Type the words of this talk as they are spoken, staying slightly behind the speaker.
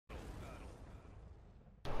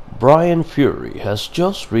Brian Fury has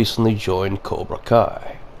just recently joined Cobra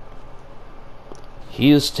Kai.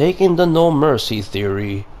 He is taking the no mercy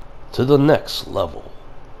theory to the next level.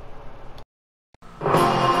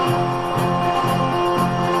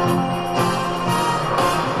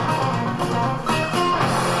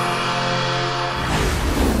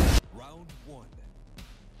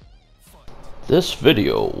 This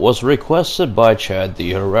video was requested by Chad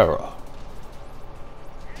D. Herrera,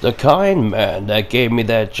 the kind man that gave me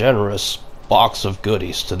that generous box of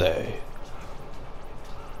goodies today.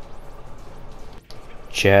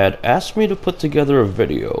 Chad asked me to put together a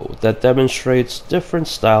video that demonstrates different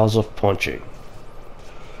styles of punching.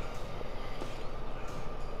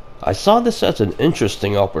 I saw this as an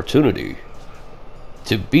interesting opportunity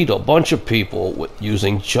to beat a bunch of people with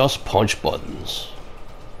using just punch buttons.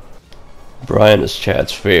 Brian is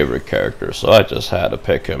Chad's favorite character, so I just had to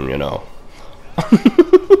pick him, you know.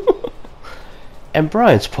 And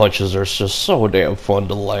Brian's punches are just so damn fun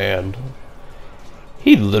to land.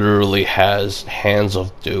 He literally has Hands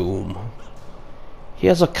of Doom. He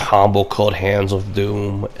has a combo called Hands of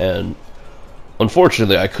Doom, and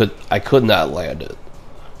unfortunately I could not land it.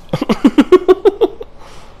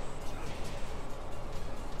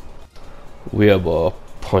 We have a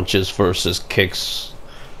punches versus kicks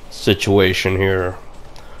situation here.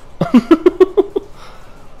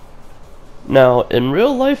 Now, in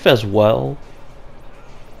real life as well,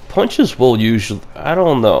 punches will usually, I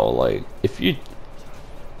don't know, like,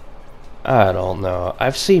 I don't know.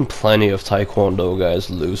 I've seen plenty of Taekwondo guys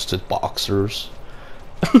lose to boxers.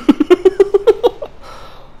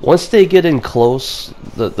 Once they get in close,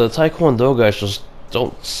 the Taekwondo guys just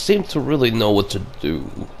don't seem to really know what to do.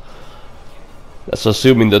 That's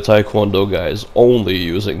assuming the Taekwondo guy is only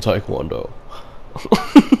using Taekwondo.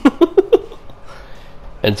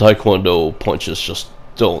 And Taekwondo punches just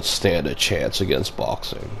don't stand a chance against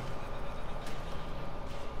boxing.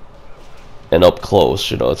 And up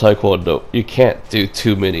close, you know, Taekwondo, you can't do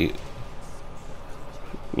too many,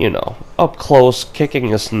 you know, up close, kicking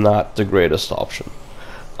is not the greatest option.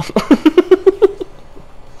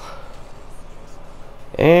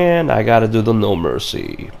 And I gotta do the no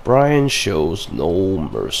mercy. Brian shows no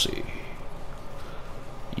mercy.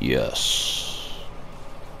 Yes.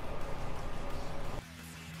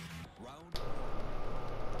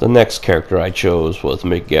 The next character I chose was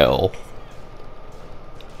Miguel,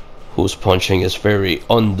 whose punching is very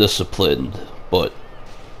undisciplined, but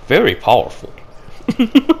very powerful.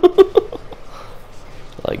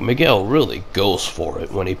 Like, Miguel really goes for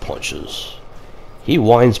it when he punches. He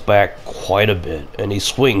winds back quite a bit, and he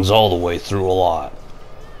swings all the way through a lot.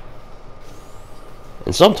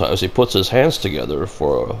 And sometimes he puts his hands together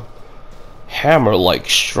for a hammer-like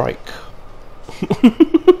strike.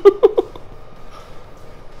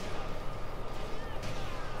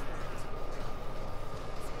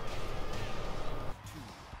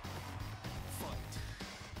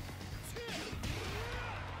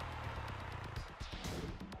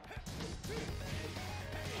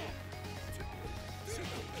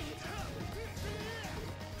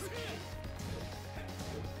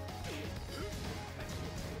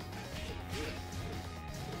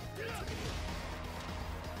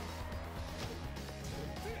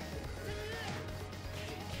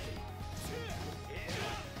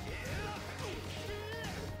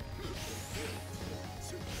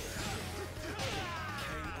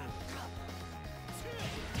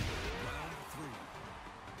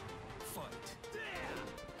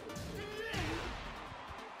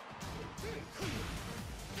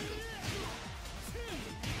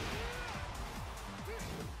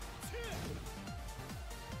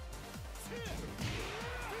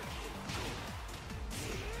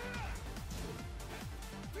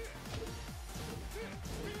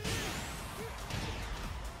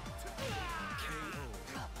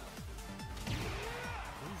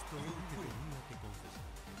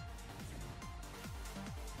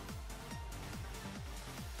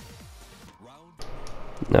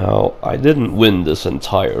 Now, I didn't win this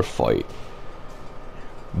entire fight,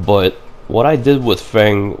 but what I did with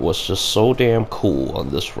Feng was just so damn cool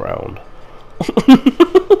on this round.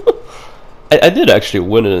 I did actually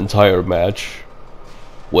win an entire match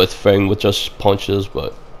with Feng with just punches,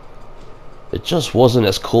 but it just wasn't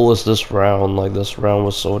as cool as this round. Like, this round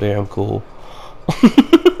was so damn cool.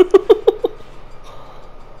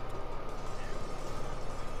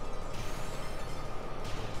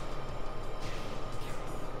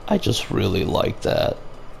 I just really like that.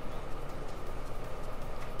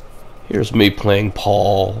 Here's me playing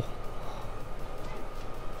Paul.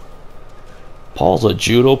 Paul's a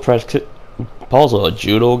judo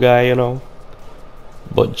guy, you know.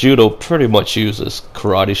 But judo pretty much uses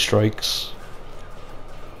karate strikes.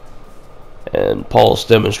 And Paul's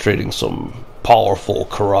demonstrating some powerful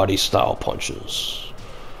karate style punches.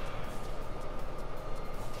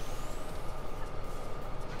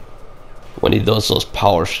 When he does those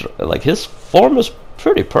power strikes, like his form is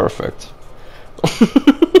pretty perfect.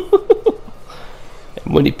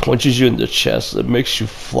 And when he punches you in the chest, it makes you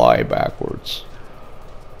fly backwards.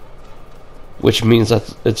 Which means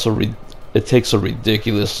that it takes a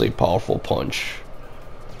ridiculously powerful punch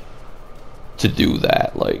to do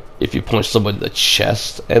that. Like, if you punch somebody in the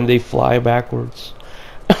chest and they fly backwards.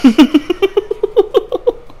 Like,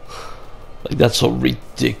 that's a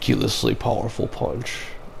ridiculously powerful punch.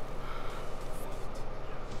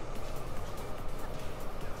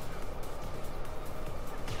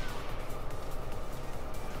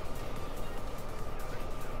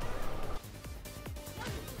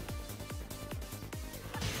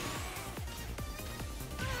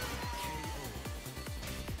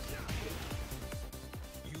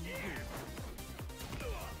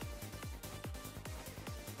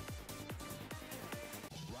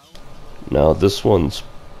 Now this one's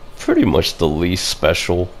pretty much the least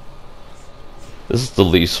special. This is the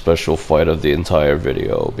least special fight of the entire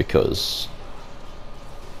video because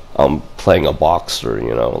I'm playing a boxer,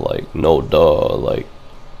 you know, like, no duh, like,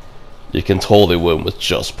 you can totally win with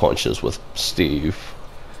just punches with Steve.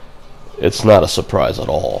 It's not a surprise at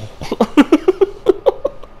all.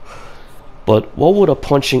 But what would a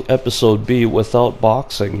punching episode be without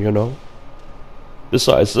boxing, you know?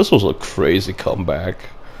 Besides, this was a crazy comeback.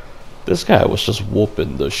 This guy was just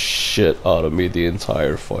whooping the shit out of me the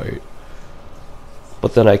entire fight.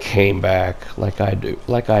 But then I came back like I do,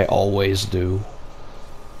 like I always do.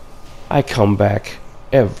 I come back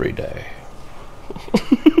every day.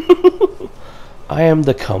 I am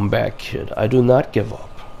the comeback kid. I do not give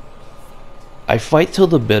up. I fight till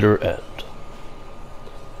the bitter end.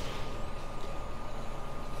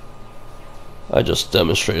 I just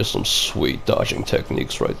demonstrated some sweet dodging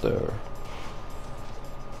techniques right there.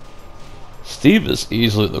 Steve is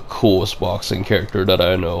easily the coolest boxing character that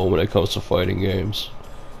I know when it comes to fighting games.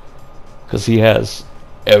 Because he has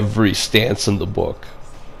every stance in the book.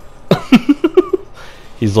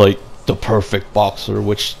 He's like the perfect boxer,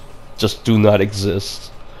 which just do not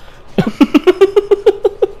exist.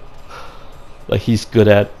 Like, he's good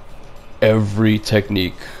at every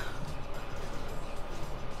technique.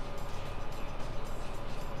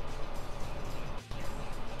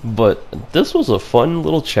 But this was a fun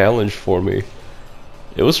little challenge for me.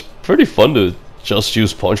 It was pretty fun to just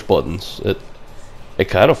use punch buttons. It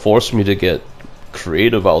kind of forced me to get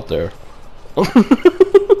creative out there.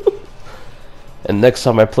 And next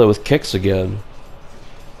time I play with kicks again,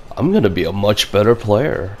 I'm gonna be a much better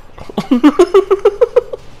player.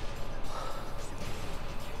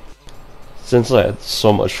 Since I had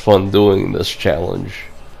so much fun doing this challenge,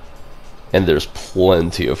 and there's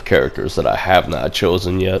plenty of characters that I have not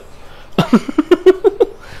chosen yet.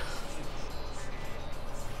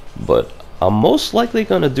 But I'm most likely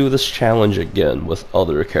gonna do this challenge again with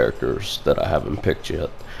other characters that I haven't picked yet.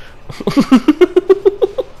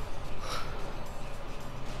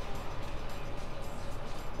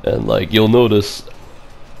 And like, you'll notice,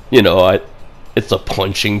 you know, it's a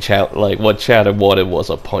punching chat. Like, what Chad wanted was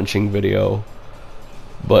a punching video,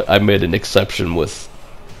 but I made an exception with,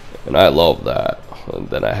 and I love that. And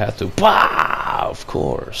then I had to, bah, of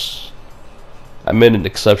course. I made an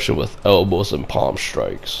exception with elbows and palm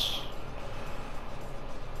strikes.